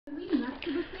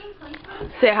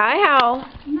Say hi, Howl.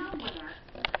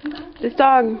 This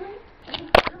dog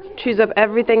chews up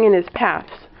everything in his path.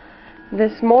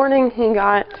 This morning he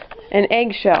got an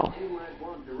eggshell.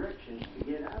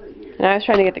 And I was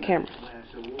trying to get the camera.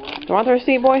 Do you want the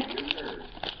receipt, boy?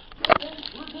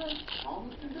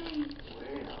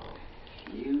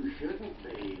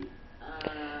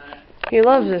 He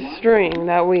loves this string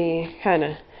that we kind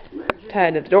of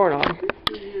tied to the doorknob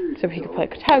so he could play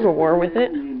tug-of-war with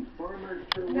it.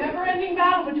 Never-ending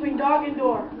battle between dog and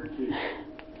door.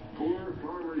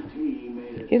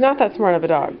 He's not that smart of a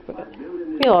dog, but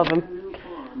we love him.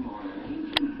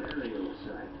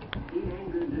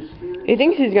 He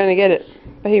thinks he's going to get it,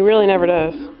 but he really never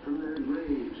does.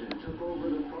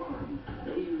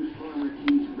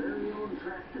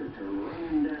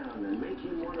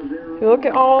 You look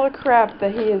at all the crap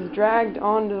that he has dragged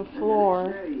onto the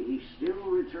floor. He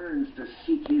still returns to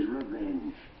seek his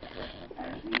revenge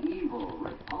as the evil,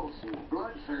 repulsive,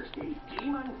 bloodthirsty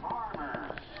demon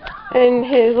farmer. And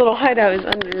his little hideout is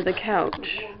under the couch.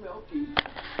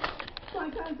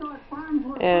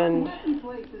 And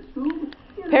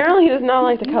apparently he does not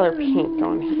like the color pink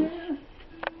on him.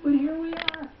 But here we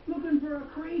are, looking for a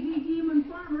crazy demon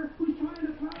farmer who's trying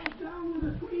to pounce down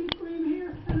with a scream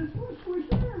here and a squish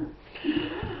there.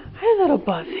 Hi, little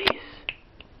butt face.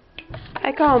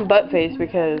 I call him butt face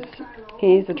because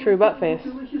he's the true butt face.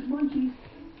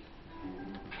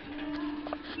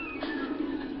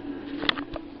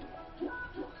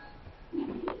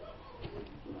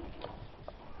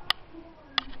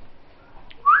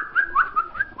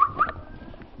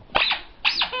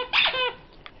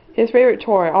 His favorite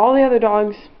toy. All the other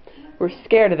dogs were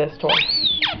scared of this toy.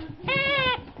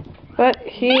 But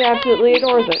he absolutely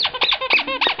adores it.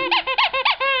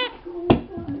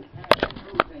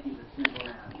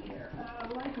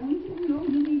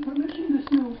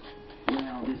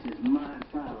 Well, this is my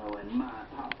follow and my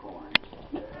popcorn.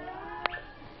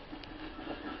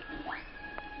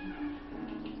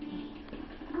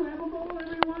 Grab a bowl,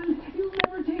 everyone. You've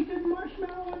never tasted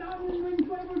marshmallow and onion ring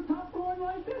flavored popcorn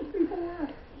like this before.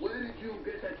 Where did you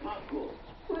get that popcorn?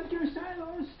 But your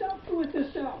silo is stuffed with the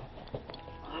stuff.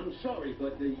 I'm sorry,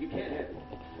 but you can't have it.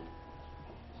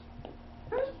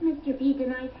 First, Mr. B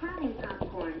denies having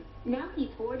popcorn. Now he's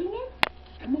hoarding it?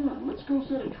 Come on, let's go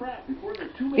set a trap before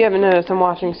there's too many. If you haven't noticed, I'm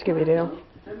watching Scooby-Doo.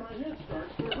 And my head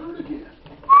starts to hurt again.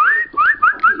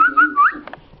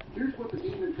 Okay, here's what the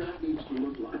demon trap needs to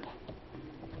look like.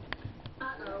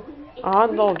 Uh-oh. Odd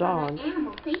little dog.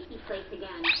 Animal safety place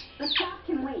again. The trap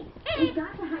can wait. We've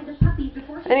got to hide the puppies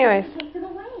before she Anyways, takes them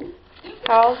away.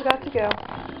 Howl's got to go.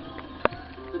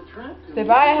 The trap. Say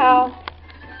bye, Howl.